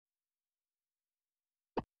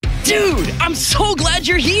Dude, I'm so glad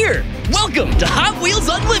you're here! Welcome to Hot Wheels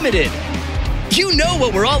Unlimited! You know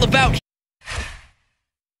what we're all about.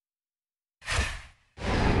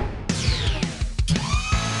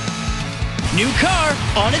 New car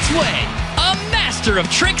on its way. A master of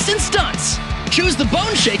tricks and stunts. Choose the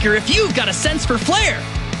Bone Shaker if you've got a sense for flair.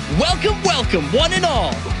 Welcome, welcome, one and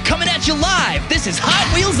all. Coming at you live, this is Hot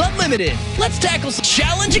Wheels Unlimited. Let's tackle some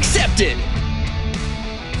challenge accepted.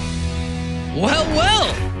 Well,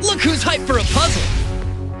 well, look who's hyped for a puzzle.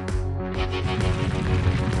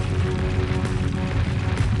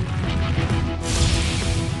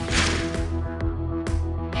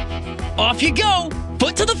 Off you go,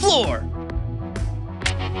 foot to the floor.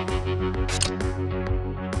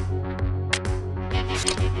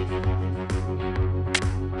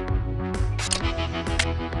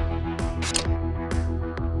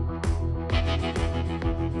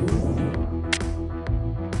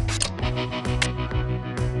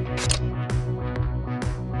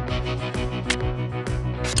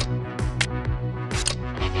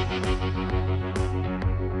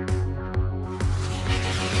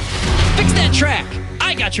 Fix that track.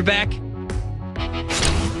 I got your back.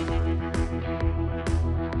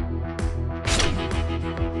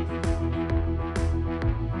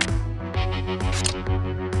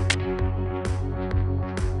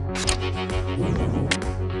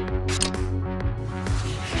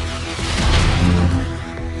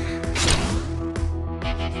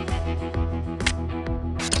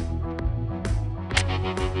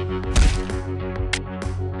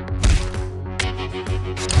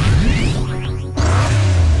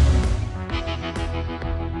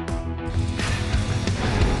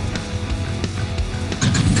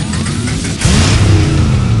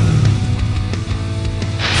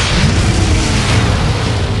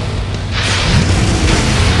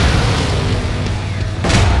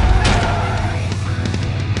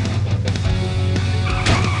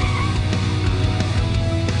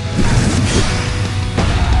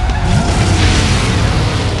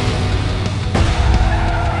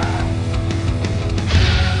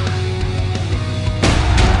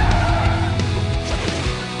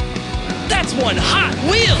 That's one hot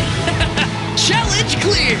wheel! Challenge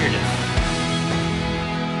cleared!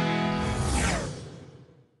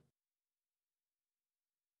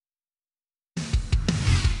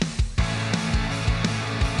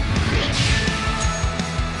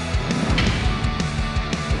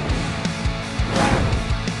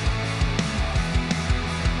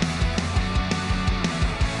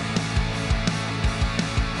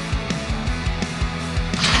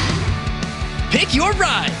 Pick your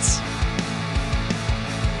rides!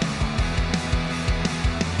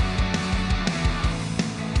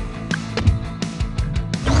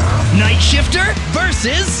 Night Shifter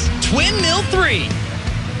versus Twin Mill 3.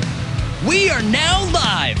 We are now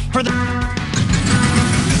live for the...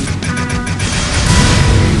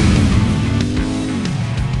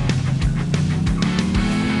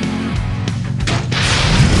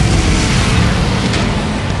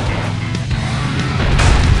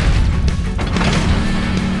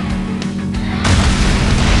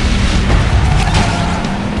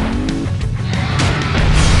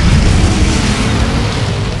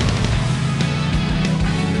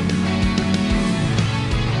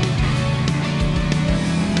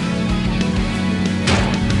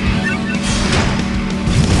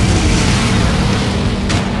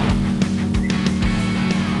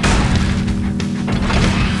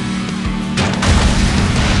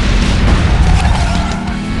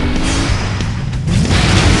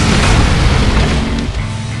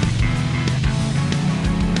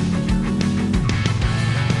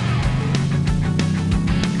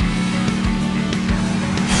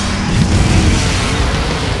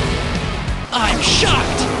 I'm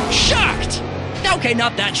shocked! Shocked! Okay,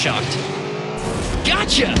 not that shocked.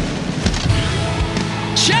 Gotcha!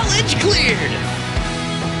 Challenge cleared!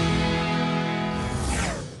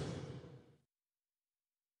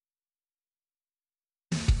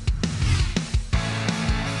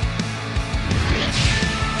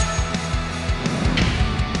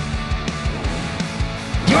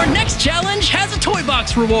 Your next challenge has a toy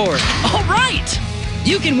box reward. All right!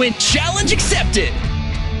 You can win challenge accepted.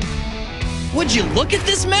 Would you look at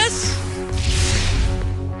this mess?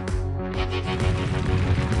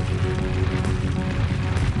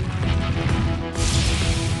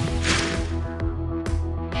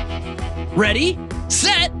 Ready,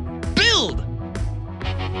 set, build!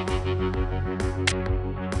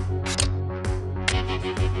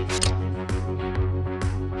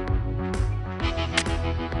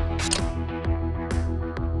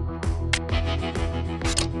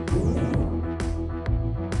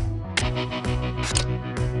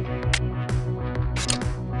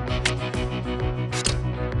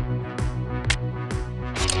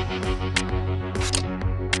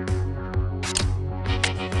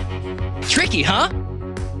 tricky, huh?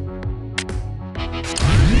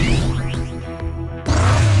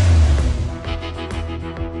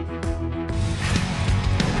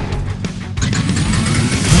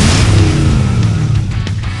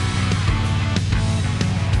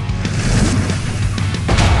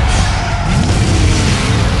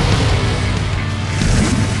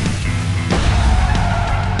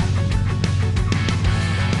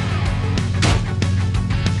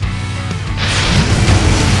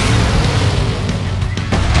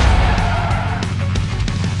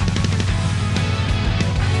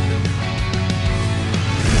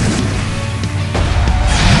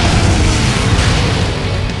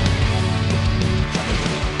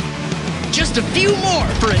 Just a few more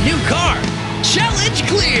for a new car. Challenge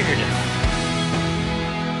cleared.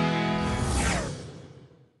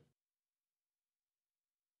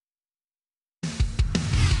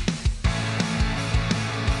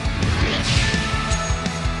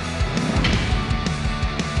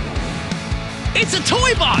 It's a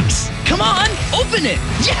toy box. Come on, open it.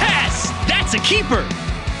 Yes, that's a keeper.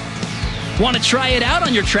 Want to try it out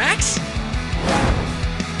on your tracks?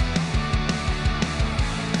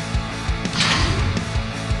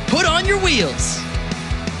 Put on your wheels.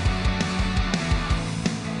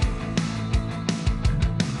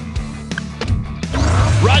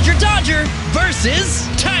 Roger Dodger versus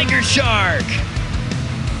Tiger Shark.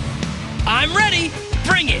 I'm ready.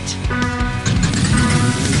 Bring it.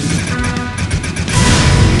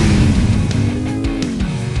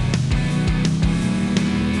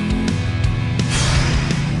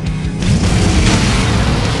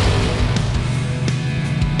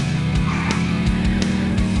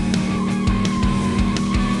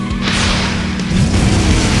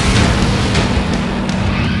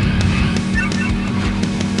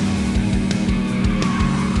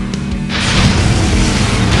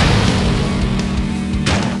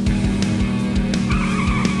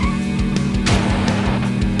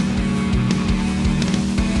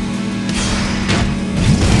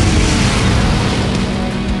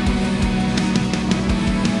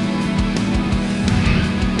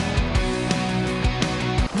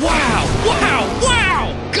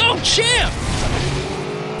 Champ!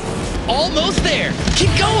 Almost there.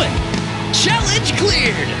 Keep going. Challenge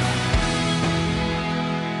cleared.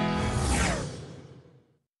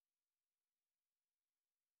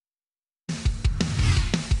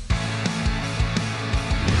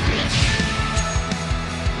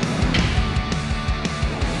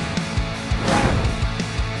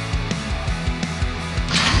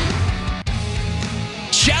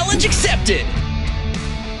 Challenge accepted.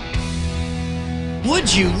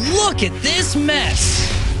 Would you look at this mess?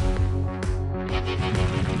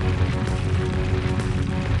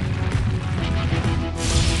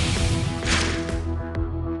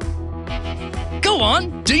 Go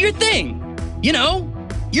on, do your thing. You know,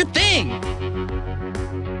 your thing.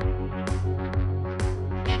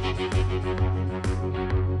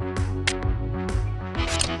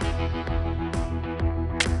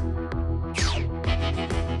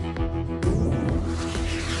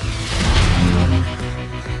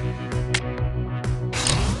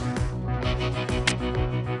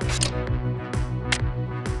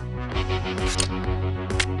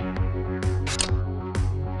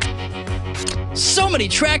 So many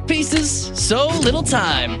track pieces, so little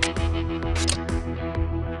time.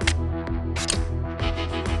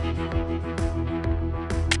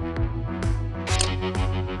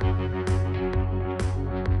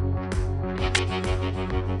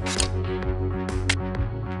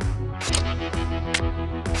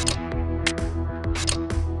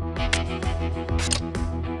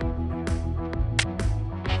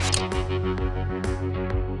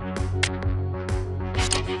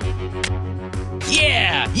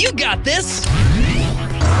 Yeah, you got this!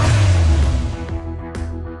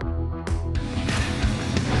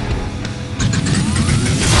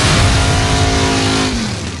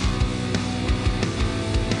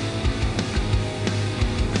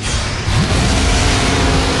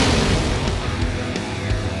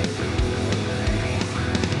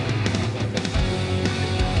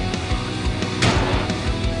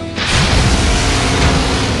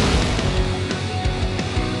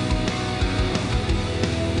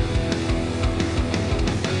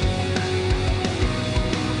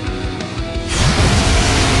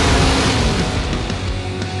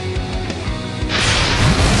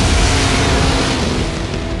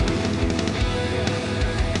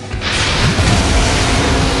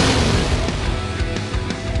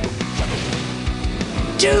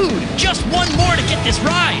 Dude, just one more to get this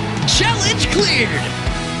ride. Challenge cleared.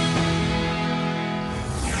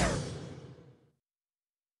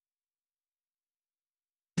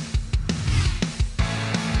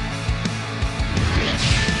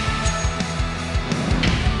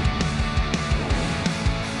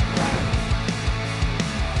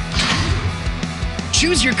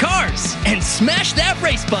 Choose your cars and smash that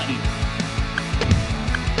race button.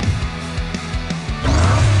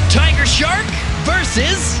 Tiger Shark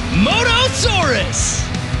versus Motosaurus.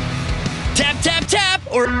 Tap, tap, tap,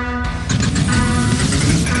 or...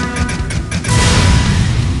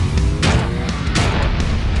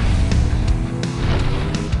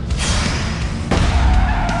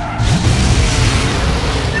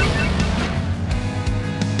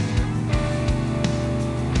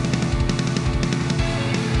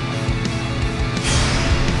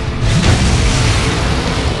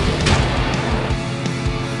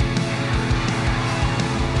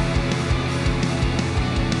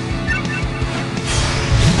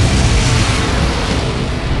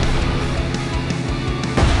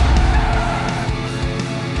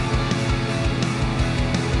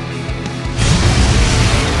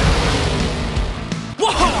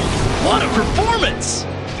 What a performance!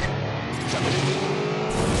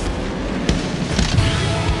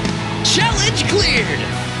 Challenge cleared!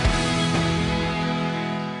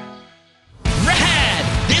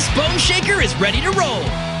 Rad! This bone shaker is ready to roll!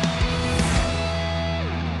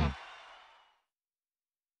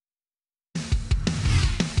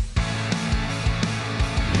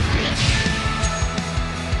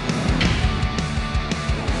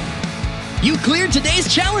 You cleared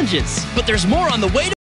today's challenges, but there's more on the way to